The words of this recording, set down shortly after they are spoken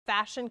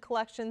fashion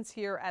collections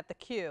here at the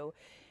Q.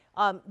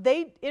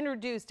 They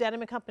introduced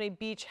Denim Company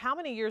Beach how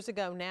many years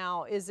ago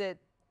now? Is it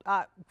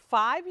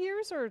 5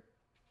 years or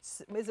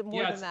is it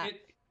more than that?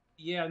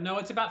 Yeah, no,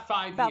 it's about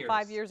 5 About years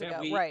 5 years that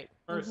ago, we right.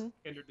 first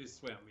introduced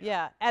swim.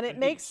 Yeah, and And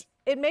beach.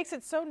 it makes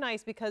it so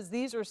nice because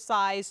these are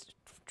sized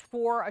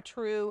for a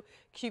true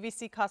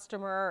QVC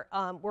customer.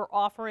 We're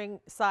offering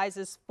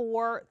sizes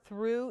 4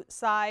 through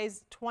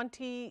size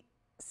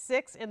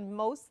 26 in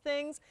most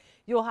things.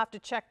 You'll have to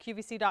check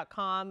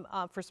QVC.com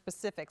for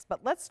specifics.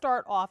 But let's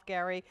start off,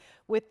 Gary,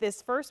 with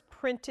this first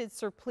printed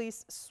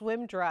Surplice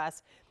swim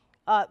dress.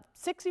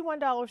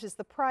 $61 is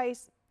the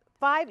price.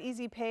 5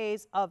 easy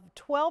pays of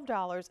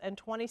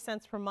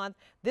 $12.20 per month.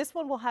 This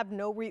one will have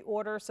no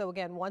reorder. So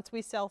again, once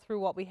we sell through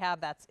what we have,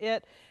 that's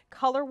it.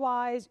 Color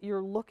wise,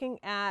 you're looking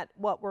at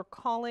what we're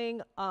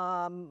calling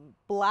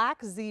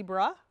black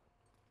zebra.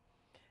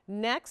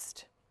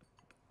 Next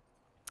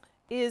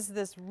is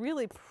this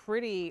really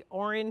pretty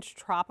orange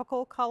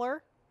tropical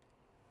color.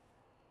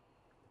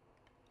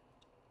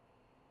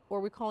 Or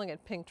are we calling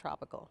it pink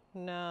tropical?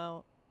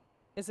 No.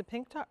 Is it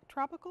pink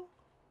tropical?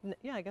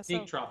 Yeah, I guess so.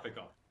 Pink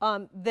tropical.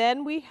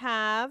 Then we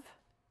have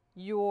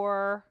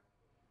your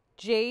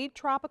jade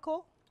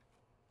tropical.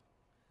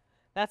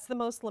 That's the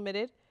most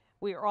limited.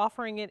 We are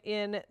offering it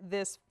in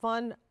this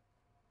fun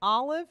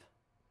olive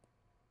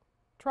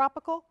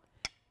tropical,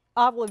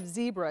 olive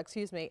zebra,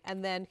 excuse me.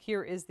 And then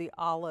here is the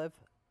olive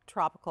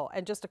tropical,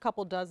 and just a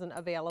couple dozen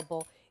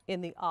available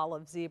in the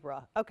olive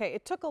zebra. Okay,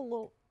 it took a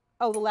little,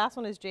 oh, the last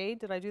one is jade.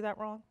 Did I do that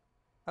wrong?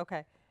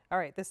 Okay, all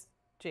right, this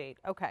jade,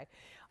 okay.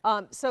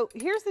 So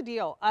here's the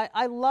deal.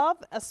 I love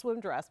a swim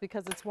dress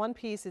because it's one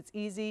piece, it's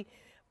easy,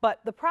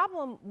 but the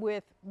problem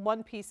with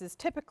one pieces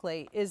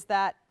typically is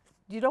that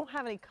you don't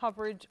have any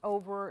coverage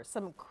over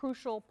some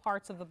crucial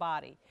parts of the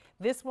body.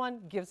 This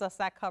one gives us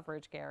that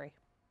coverage, Gary.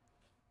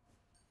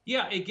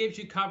 Yeah, it gives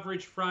you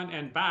coverage front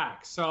and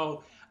back.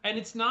 So, and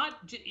it's not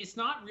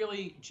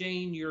really,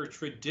 Jane, your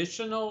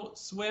traditional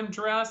swim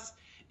dress.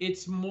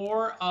 It's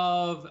more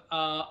of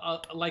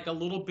like a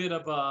little bit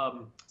of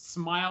a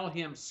smile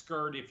hem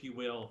skirt, if you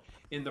will,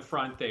 in the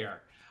front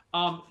there.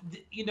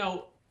 You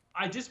know,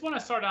 I just want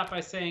to start out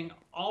by saying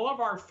all of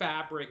our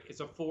fabric is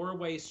a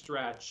 4-way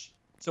stretch.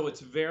 So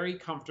it's very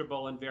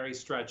comfortable and very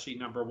stretchy,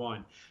 number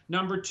one.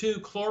 Number two,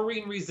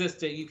 chlorine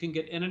resistant. You can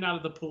get in and out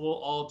of the pool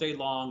all day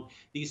long.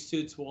 These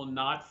suits will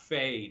not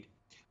fade.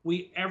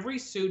 Every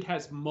suit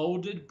has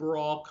molded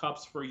bra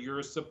cups for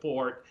your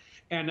support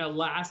and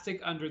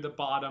elastic under the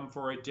bottom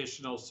for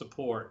additional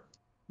support.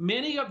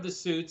 Many of the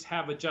suits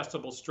have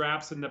adjustable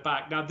straps in the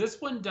back. Now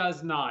this one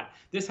does not.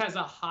 This has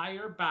a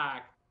higher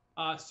back,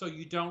 so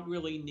you don't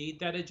really need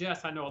that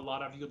adjust. I know a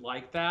lot of you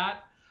like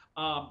that.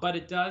 But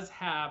it does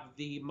have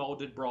the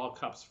molded bra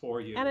cups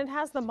for you. And it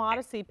has the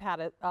modesty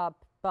padded,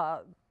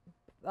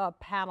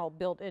 panel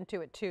built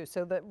into it too,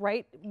 so that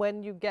right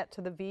when you get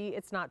to the V,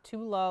 it's not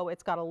too low.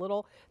 It's got a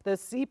little,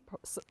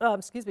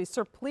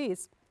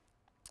 Surplice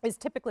is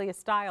typically a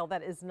style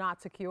that is not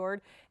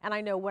secured. And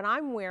I know when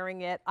I'm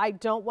wearing it, I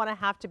don't want to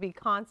have to be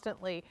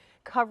constantly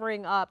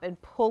covering up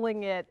and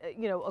pulling it,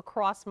 you know,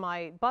 across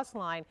my bust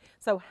line.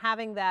 So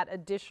having that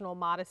additional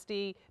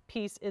modesty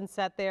piece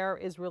inset there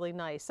is really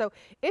nice. So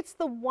it's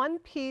the one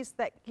piece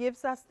that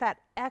gives us that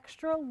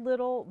extra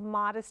little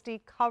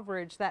modesty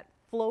coverage, that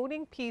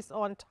floating piece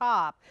on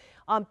top,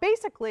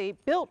 basically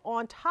built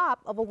on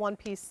top of a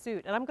one-piece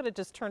suit. And I'm going to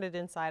just turn it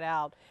inside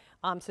out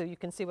so you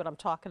can see what I'm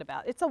talking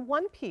about. It's a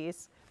one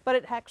piece, but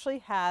it actually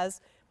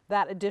has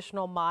that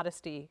additional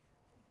modesty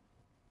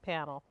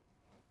panel.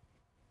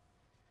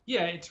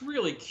 Yeah, it's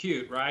really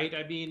cute, right?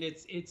 I mean,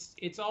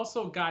 it's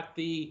also got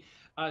the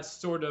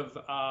sort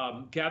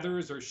of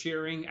gathers or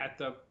shearing at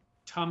the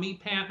tummy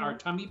or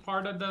tummy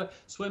part of the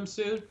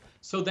swimsuit.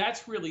 So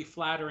that's really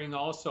flattering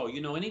also.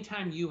 You know,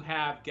 anytime you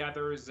have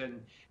gathers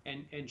and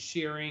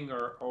shearing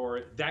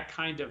or that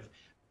kind of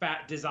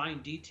fat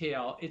design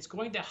detail, it's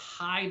going to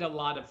hide a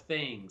lot of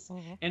things.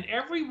 And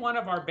every one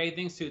of our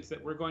bathing suits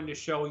that we're going to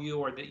show you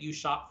or that you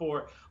shop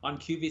for on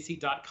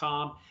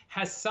QVC.com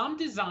has some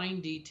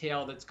design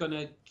detail that's going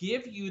to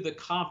give you the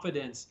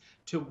confidence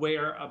to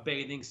wear a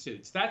bathing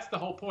suit. That's the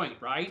whole point,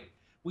 right?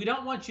 We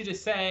don't want you to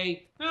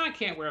say, no, I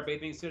can't wear a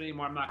bathing suit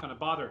anymore, I'm not going to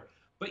bother.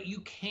 But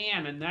you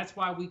can, and that's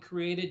why we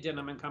created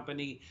Denim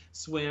Company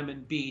Swim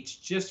and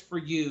Beach just for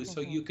you, so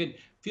you can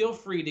feel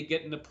free to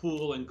get in the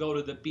pool and go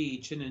to the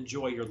beach and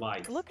enjoy your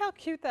life. Look how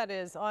cute that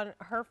is on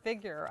her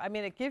figure. I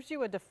mean, it gives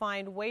you a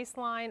defined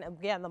waistline.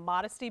 Again, the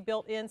modesty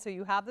built in, so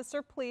you have the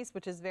surplice,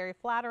 which is very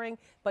flattering,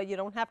 but you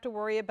don't have to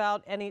worry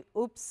about any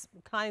oops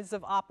kinds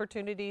of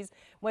opportunities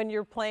when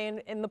you're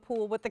playing in the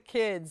pool with the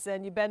kids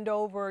and you bend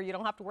over. You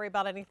don't have to worry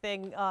about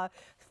anything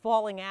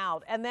falling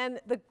out. And then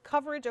the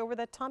coverage over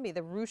the tummy,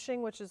 the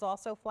ruching, which is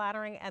also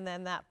flattering, and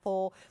then that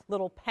full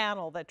little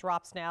panel that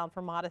drops down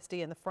for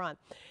modesty in the front.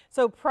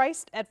 So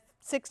priced at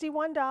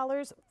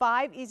 $61,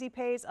 5 easy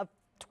pays of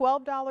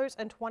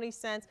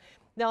 $12.20.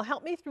 Now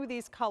help me through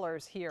these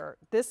colors here.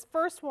 This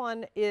first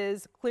one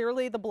is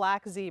clearly the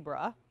black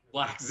zebra.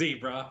 Black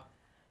zebra.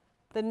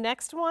 The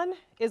next one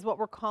is what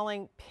we're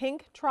calling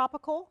pink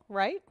tropical,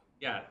 right?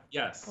 Yeah,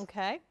 yes.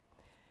 Okay.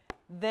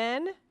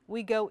 Then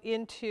we go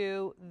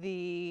into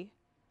the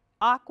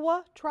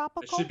aqua It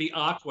tropical. should be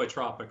aqua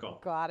tropical.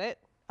 Got it.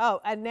 Oh,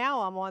 and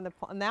now I'm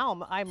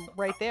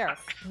right there.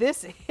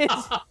 This is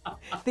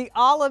the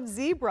olive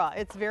zebra.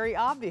 It's very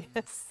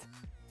obvious.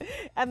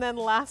 And then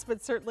last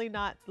but certainly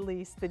not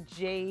least, the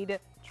jade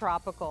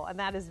tropical, and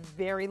that is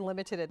very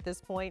limited at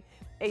this point.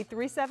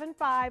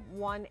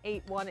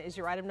 8375181 is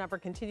your item number.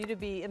 Continue to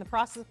be in the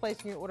process of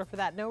placing your order for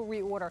that. No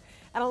reorder.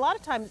 And a lot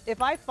of times,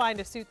 if I find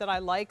a suit that I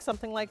like,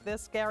 something like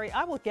this, Gary,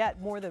 I will get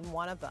more than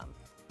one of them.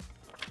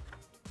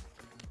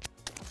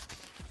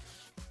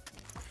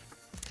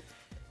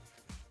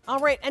 All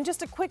right, and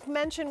just a quick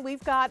mention,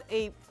 we've got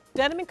a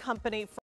Denim Company